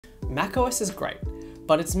macOS is great,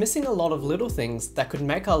 but it's missing a lot of little things that could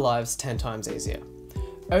make our lives 10 times easier.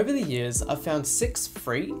 Over the years, I've found 6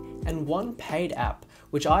 free and 1 paid app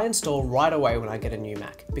which I install right away when I get a new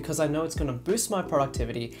Mac because I know it's going to boost my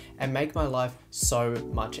productivity and make my life so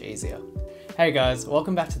much easier. Hey guys,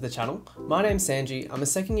 welcome back to the channel. My name's Sanji, I'm a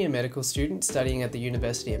second year medical student studying at the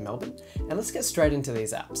University of Melbourne, and let's get straight into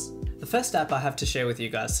these apps. The first app I have to share with you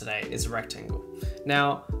guys today is Rectangle.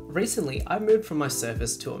 Now, recently I moved from my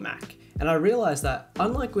Surface to a Mac, and I realized that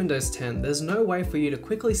unlike Windows 10, there's no way for you to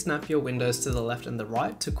quickly snap your windows to the left and the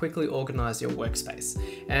right to quickly organize your workspace.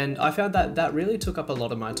 And I found that that really took up a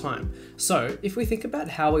lot of my time. So if we think about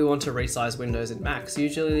how we want to resize windows in Macs,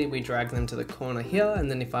 usually we drag them to the corner here,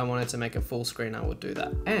 and then if I wanted to make a full screen, I would do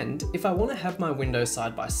that. And if I want to have my windows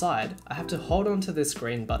side by side, I have to hold on to this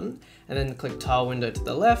green button and then click tile window to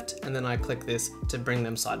the left, and then I click this to bring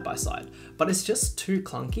them side by side. But it's just too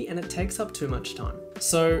clunky and it takes up too much time.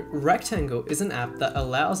 So Rectangle is an app that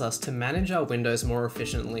allows us to manage our windows more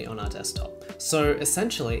efficiently on our desktop. So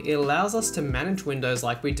essentially, it allows us to manage windows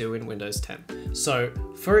like we do in Windows 10. So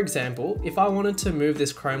for example, if I wanted to move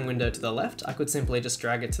this Chrome window to the left, I could simply just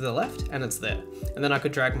drag it to the left and it's there. And then I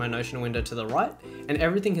could drag my Notion window to the right, and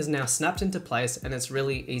everything has now snapped into place, and it's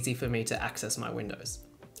really easy for me to access my windows.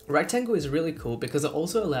 Rectangle is really cool because it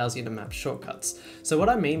also allows you to map shortcuts. So what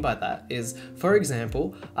I mean by that is, for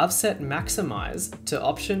example, I've set maximize to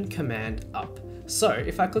Option Command Up. So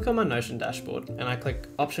if I click on my Notion dashboard and I click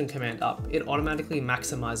Option Command Up, it automatically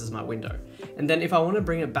maximizes my window. And then if I want to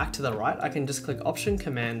bring it back to the right, I can just click Option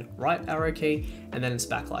Command right arrow key, and then it's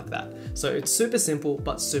back like that. So it's super simple,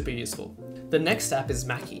 but super useful. The next app is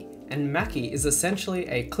Maccy. And Maccy is essentially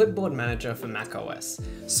a clipboard manager for macOS.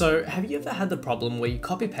 So have you ever had the problem where you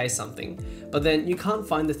copy paste something, but then you can't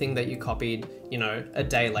find the thing that you copied, a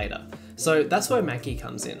day later? So that's where Maccy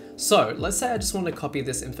comes in. So let's say I just want to copy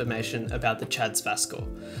this information about the CHA2DS2VAS score.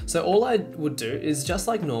 So all I would do is, just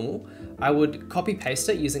like normal, I would copy paste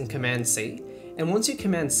it using Command C. And once you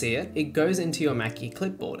Command C it, it goes into your Maccy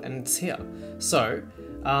clipboard and it's here. So,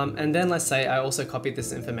 and then let's say I also copied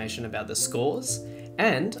this information about the scores,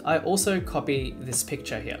 and I also copy this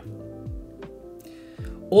picture here.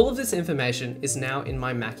 All of this information is now in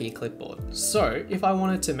my Maccy clipboard. So if I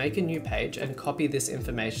wanted to make a new page and copy this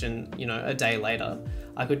information, a day later,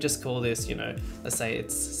 I could just call this, let's say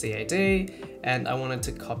it's CAD, and I wanted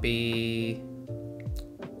to copy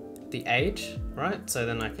the age, right? So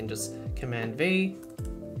then I can just Command V,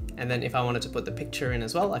 and then if I wanted to put the picture in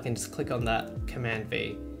as well, I can just click on that, Command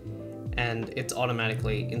V, and it's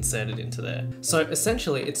automatically inserted into there. So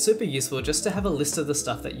essentially, it's super useful just to have a list of the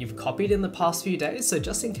stuff that you've copied in the past few days, so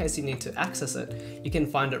just in case you need to access it, you can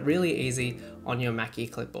find it really easy on your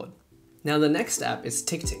Maccy clipboard. Now the next app is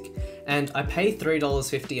TickTick, and I pay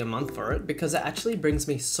 $3.50 a month for it because it actually brings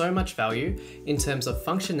me so much value in terms of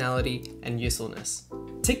functionality and usefulness.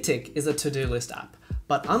 TickTick is a to-do list app,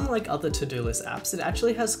 but unlike other to-do list apps, it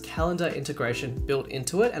actually has calendar integration built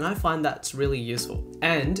into it, and I find that's really useful.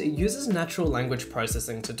 And it uses natural language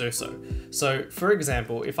processing to do so. So for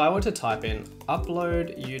example, if I were to type in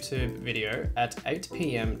upload YouTube video at 8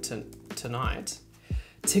 PM tonight,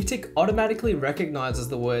 TickTick automatically recognizes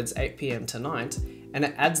the words 8 PM tonight, and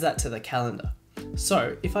it adds that to the calendar.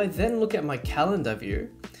 So if I then look at my calendar view,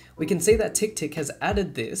 we can see that TickTick has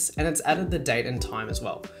added this, and it's added the date and time as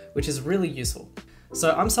well, which is really useful.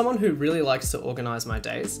 So I'm someone who really likes to organize my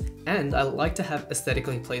days, and I like to have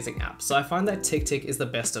aesthetically pleasing apps. So I find that TickTick is the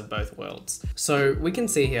best of both worlds. So we can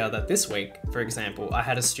see here that this week, for example, I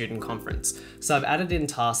had a student conference. So I've added in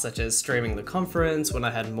tasks such as streaming the conference when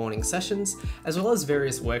I had morning sessions, as well as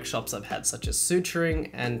various workshops I've had such as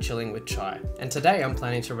suturing and chilling with chai. And today I'm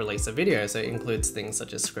planning to release a video, so it includes things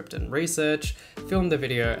such as script and research, film the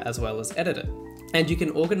video, as well as edit it. And you can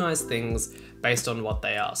organize things based on what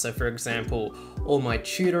they are. So for example, all my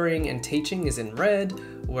tutoring and teaching is in red,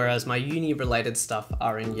 whereas my uni related stuff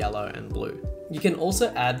are in yellow and blue. You can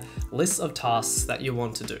also add lists of tasks that you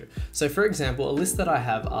want to do. So for example, a list that I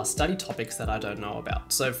have are study topics that I don't know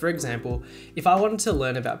about. So for example, if I wanted to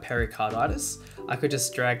learn about pericarditis, I could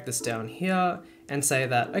just drag this down here and say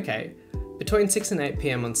that, okay, between 6 and 8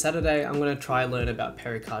 PM on Saturday, I'm going to try learn about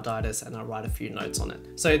pericarditis, and I'll write a few notes on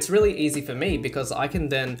it. So it's really easy for me because I can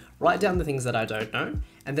then write down the things that I don't know,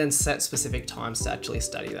 and then set specific times to actually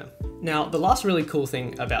study them. Now, the last really cool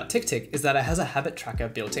thing about TickTick is that it has a habit tracker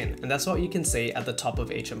built in, and that's what you can see at the top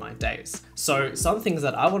of each of my days. So some things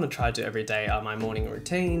that I want to try to do every day are my morning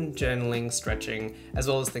routine, journaling, stretching, as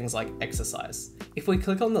well as things like exercise. If we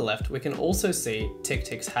click on the left, we can also see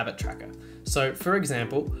TickTick's habit tracker. So for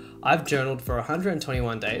example, I've journaled for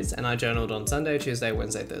 121 days and I journaled on Sunday, Tuesday,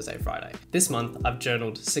 Wednesday, Thursday, Friday. This month, I've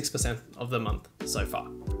journaled 6% of the month so far.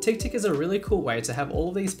 TickTick is a really cool way to have all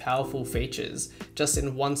of these powerful features just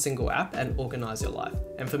in one single app and organize your life.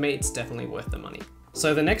 And for me, it's definitely worth the money.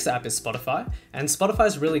 So the next app is Spotify, and Spotify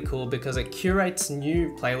is really cool because it curates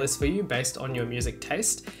new playlists for you based on your music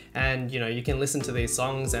taste. And you can listen to these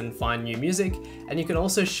songs and find new music, and you can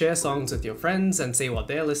also share songs with your friends and see what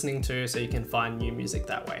they're listening to so you can find new music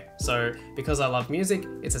that way. So because I love music,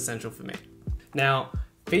 it's essential for me. Now,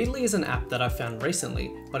 Feedly is an app that I found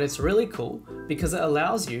recently, but it's really cool because it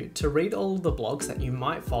allows you to read all of the blogs that you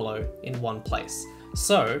might follow in one place.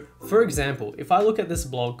 So, for example, if I look at this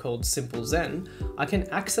blog called Simple Zen, I can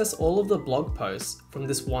access all of the blog posts from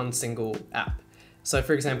this one single app. So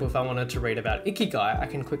for example, if I wanted to read about Ikigai, I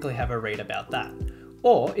can quickly have a read about that.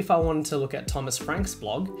 Or if I wanted to look at Thomas Frank's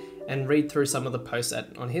blog and read through some of the posts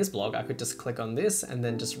on his blog, I could just click on this and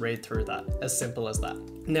then just read through that, as simple as that.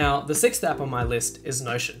 Now, the sixth app on my list is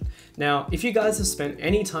Notion. Now, if you guys have spent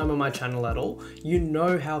any time on my channel at all, you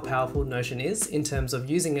know how powerful Notion is in terms of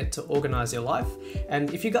using it to organize your life.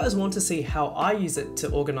 And if you guys want to see how I use it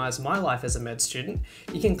to organize my life as a med student,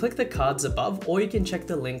 you can click the cards above or you can check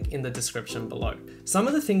the link in the description below. Some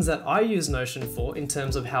of the things that I use Notion for in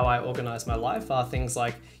terms of how I organize my life are things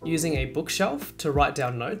like using a bookshelf to write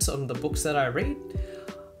down notes on the books that I read.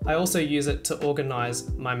 I also use it to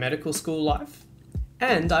organize my medical school life.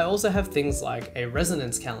 And I also have things like a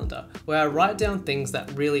resonance calendar where I write down things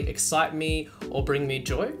that really excite me or bring me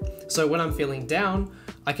joy. So when I'm feeling down,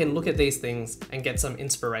 I can look at these things and get some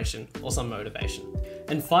inspiration or some motivation.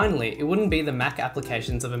 And finally, it wouldn't be the Mac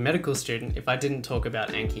applications of a medical student if I didn't talk about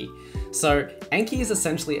Anki. So Anki is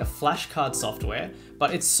essentially a flashcard software,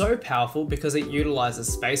 but it's so powerful because it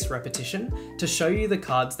utilizes spaced repetition to show you the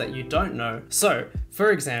cards that you don't know. So for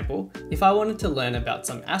example, if I wanted to learn about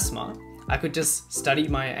some asthma, I could just study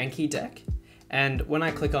my Anki deck. And when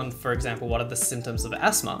I click on, for example, what are the symptoms of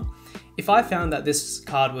asthma, if I found that this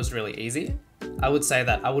card was really easy, I would say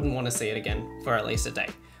that I wouldn't want to see it again for at least a day.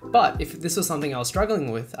 But if this was something I was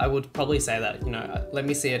struggling with, I would probably say that, let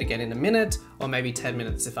me see it again in a minute or maybe 10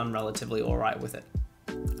 minutes if I'm relatively all right with it.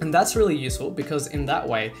 And that's really useful because in that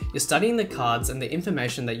way, you're studying the cards and the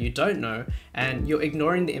information that you don't know, and you're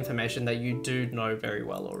ignoring the information that you do know very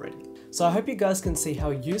well already. So I hope you guys can see how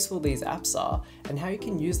useful these apps are and how you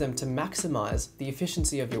can use them to maximize the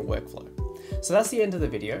efficiency of your workflow. So that's the end of the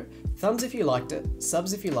video. Thumbs if you liked it,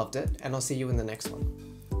 subs if you loved it, and I'll see you in the next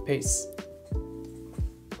one. Peace.